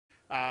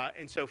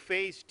And so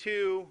phase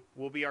 2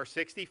 will be our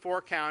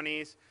 64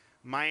 counties.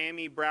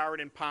 Miami,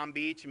 Broward, and Palm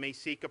Beach may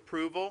seek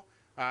approval,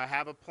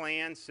 have a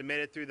plan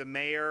submitted through the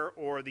mayor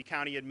or the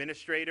county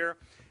administrator.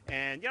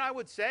 And, I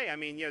would say,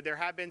 there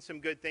have been some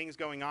good things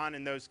going on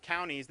in those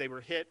counties. They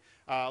were hit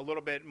a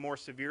little bit more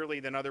severely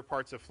than other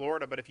parts of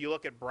Florida. But if you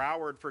look at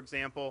Broward, for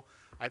example,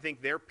 I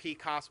think their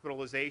peak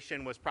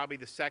hospitalization was probably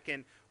the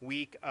second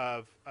week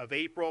of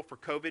April for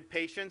COVID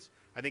patients.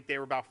 I think they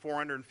were about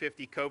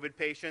 450 COVID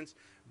patients.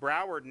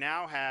 Broward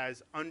now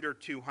has under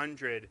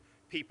 200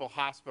 people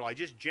hospitalized,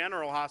 just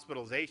general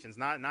hospitalizations,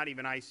 not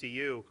even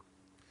ICU.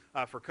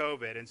 For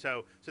COVID. And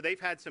so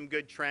they've had some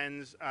good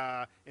trends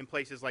in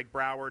places like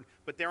Broward,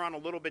 but they're on a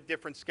little bit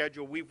different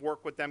schedule. We've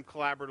worked with them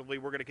collaboratively.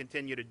 We're going to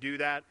continue to do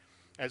that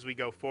as we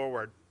go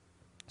forward.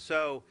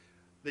 So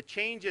the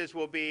changes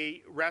will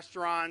be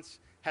restaurants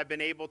have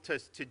been able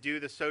to do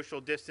the social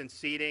distance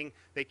seating.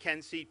 They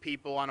can seat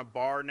people on a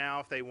bar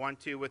now if they want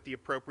to with the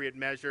appropriate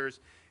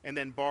measures. And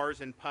then bars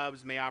and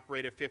pubs may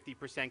operate at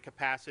 50%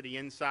 capacity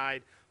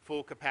inside,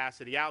 full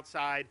capacity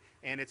outside,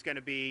 and it's going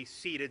to be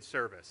seated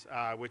service,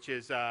 which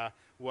is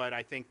what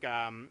I think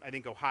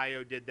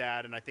Ohio did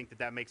that, and I think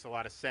that makes a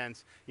lot of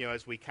sense,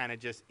 as we kind of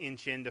just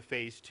inch into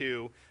phase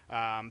 2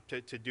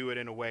 to do it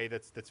in a way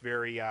that's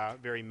very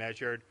very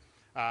measured.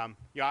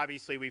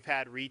 Obviously, we've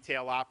had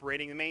retail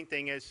operating. The main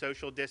thing is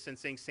social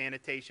distancing,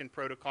 sanitation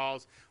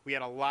protocols. We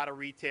had a lot of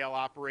retail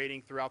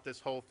operating throughout this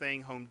whole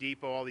thing, Home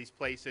Depot, all these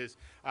places.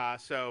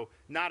 So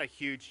not a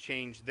huge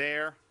change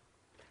there.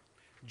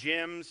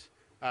 Gyms,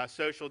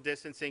 social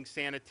distancing,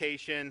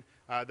 sanitation,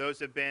 those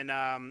have been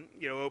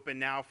open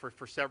now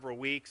for several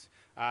weeks.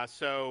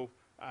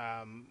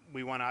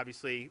 We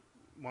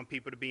want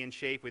people to be in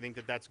shape. We think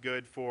that that's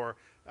good for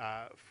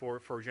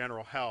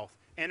general health.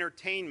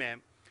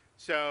 Entertainment.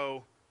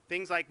 So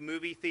things like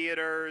movie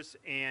theaters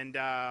and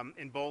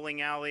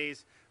bowling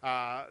alleys,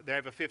 they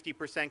have a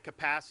 50%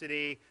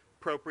 capacity,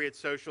 appropriate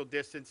social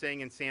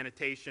distancing and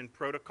sanitation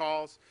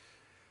protocols.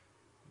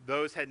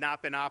 Those had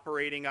not been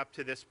operating up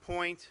to this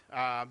point.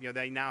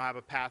 They now have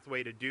a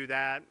pathway to do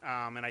that.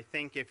 And I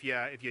think if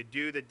you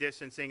do the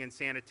distancing and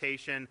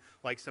sanitation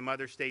like some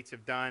other states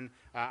have done,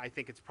 I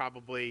think it's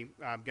probably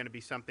going to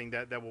be something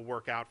that will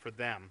work out for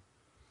them.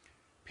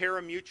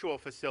 Parimutuel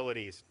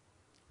facilities.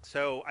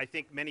 So I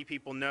think many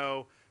people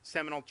know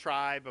Seminole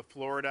Tribe of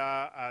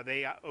Florida,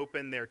 they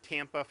opened their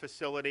Tampa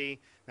facility.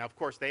 Now, of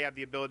course, they have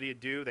the ability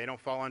to they don't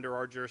fall under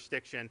our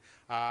jurisdiction.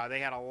 They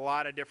had a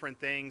lot of different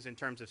things in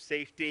terms of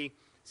safety.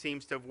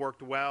 Seems to have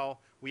worked well.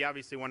 We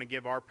obviously want to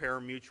give our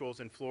parimutuels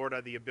in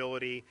Florida the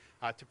ability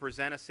to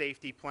present a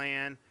safety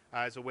plan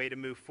as a way to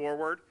move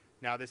forward.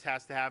 Now, this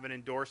has to have an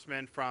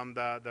endorsement from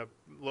the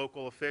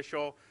local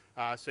official.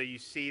 So you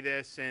see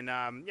this, and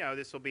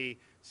this will be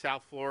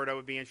South Florida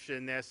would be interested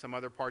in this, some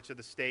other parts of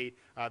the state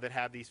that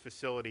have these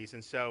facilities.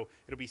 And so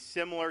it'll be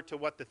similar to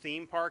what the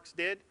theme parks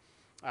did.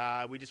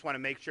 We just want to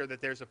make sure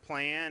that there's a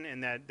plan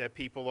and that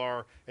people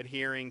are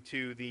adhering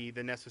to the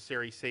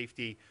necessary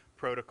safety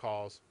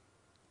protocols.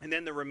 And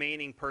then the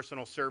remaining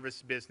personal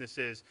service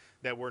businesses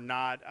that were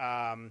not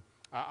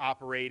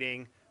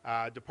operating,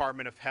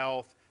 Department of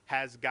Health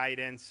has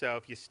guidance. So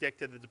if you stick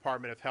to the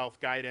Department of Health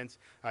guidance,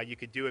 you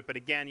could do it. But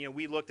again,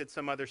 we looked at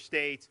some other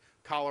states.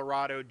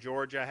 Colorado,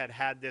 Georgia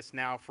had this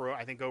now for,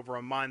 I think, over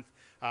a month.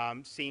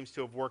 Seems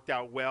to have worked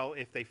out well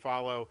if they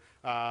follow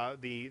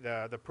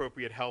the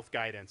appropriate health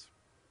guidance.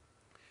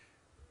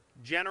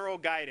 General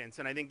guidance,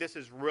 and I think this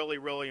is really,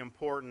 really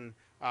important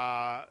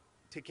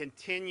to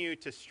continue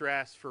to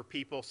stress for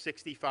people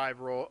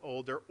 65 or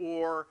older,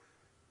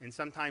 and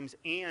sometimes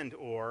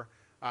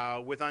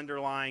with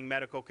underlying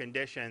medical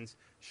conditions,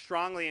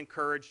 strongly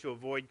encouraged to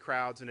avoid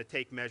crowds and to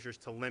take measures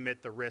to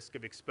limit the risk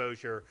of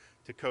exposure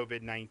to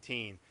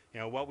COVID-19.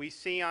 What we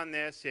see on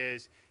this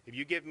is if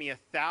you give me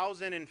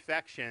 1,000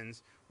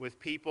 infections with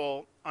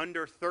people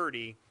under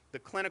 30, the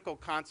clinical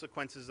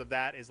consequences of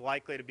that is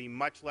likely to be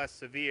much less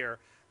severe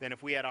than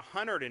if we had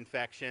 100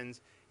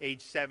 infections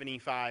age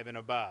 75 and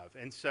above.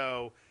 And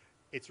so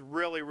it's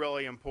really,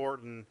 really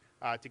important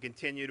to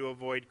continue to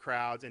avoid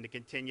crowds and to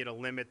continue to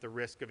limit the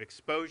risk of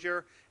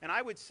exposure. And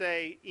I would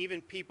say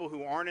even people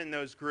who aren't in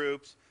those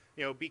groups,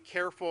 be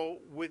careful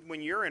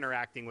when you're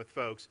interacting with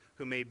folks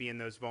who may be in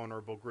those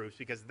vulnerable groups,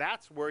 because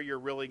that's where you're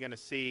really going to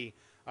see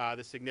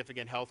the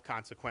significant health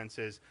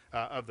consequences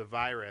of the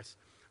virus.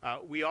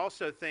 We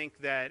also think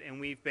that, and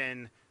we've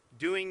been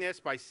doing this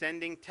by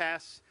sending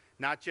tests,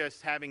 not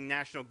just having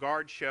National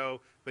Guard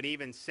show, but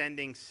even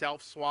sending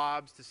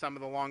self-swabs to some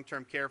of the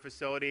long-term care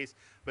facilities.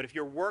 But if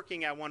you're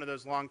working at one of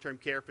those long-term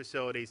care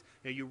facilities,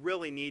 you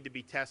really need to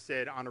be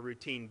tested on a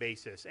routine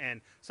basis.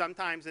 And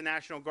sometimes the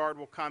National Guard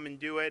will come and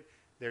do it.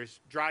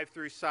 There's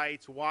drive-through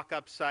sites,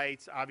 walk-up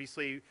sites.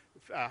 Obviously,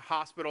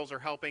 hospitals are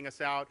helping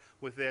us out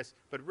with this.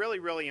 But really,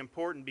 really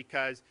important,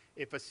 because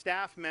if a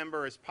staff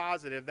member is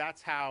positive,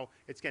 that's how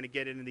it's going to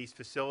get into these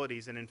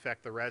facilities and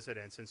infect the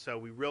residents. And so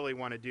we really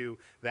want to do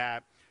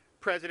that.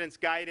 President's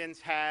guidance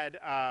had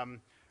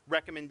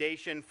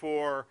recommendation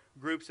for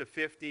groups of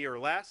 50 or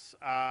less,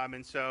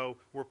 and so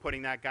we're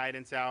putting that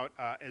guidance out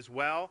as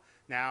well.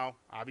 Now,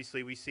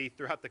 obviously, we see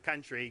throughout the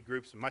country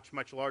groups much,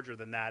 much larger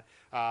than that,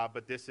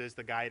 but this is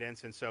the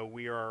guidance, and so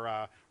we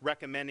are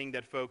recommending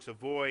that folks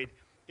avoid.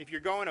 If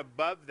you're going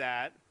above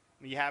that,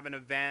 you have an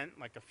event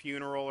like a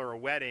funeral or a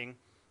wedding,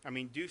 I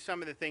mean, do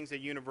some of the things that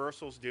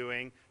Universal's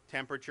doing,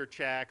 temperature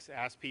checks,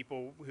 ask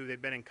people who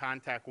they've been in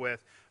contact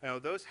with. You know,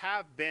 those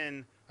have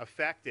been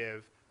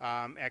effective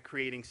at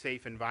creating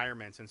safe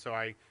environments, and so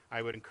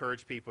I would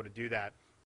encourage people to do that.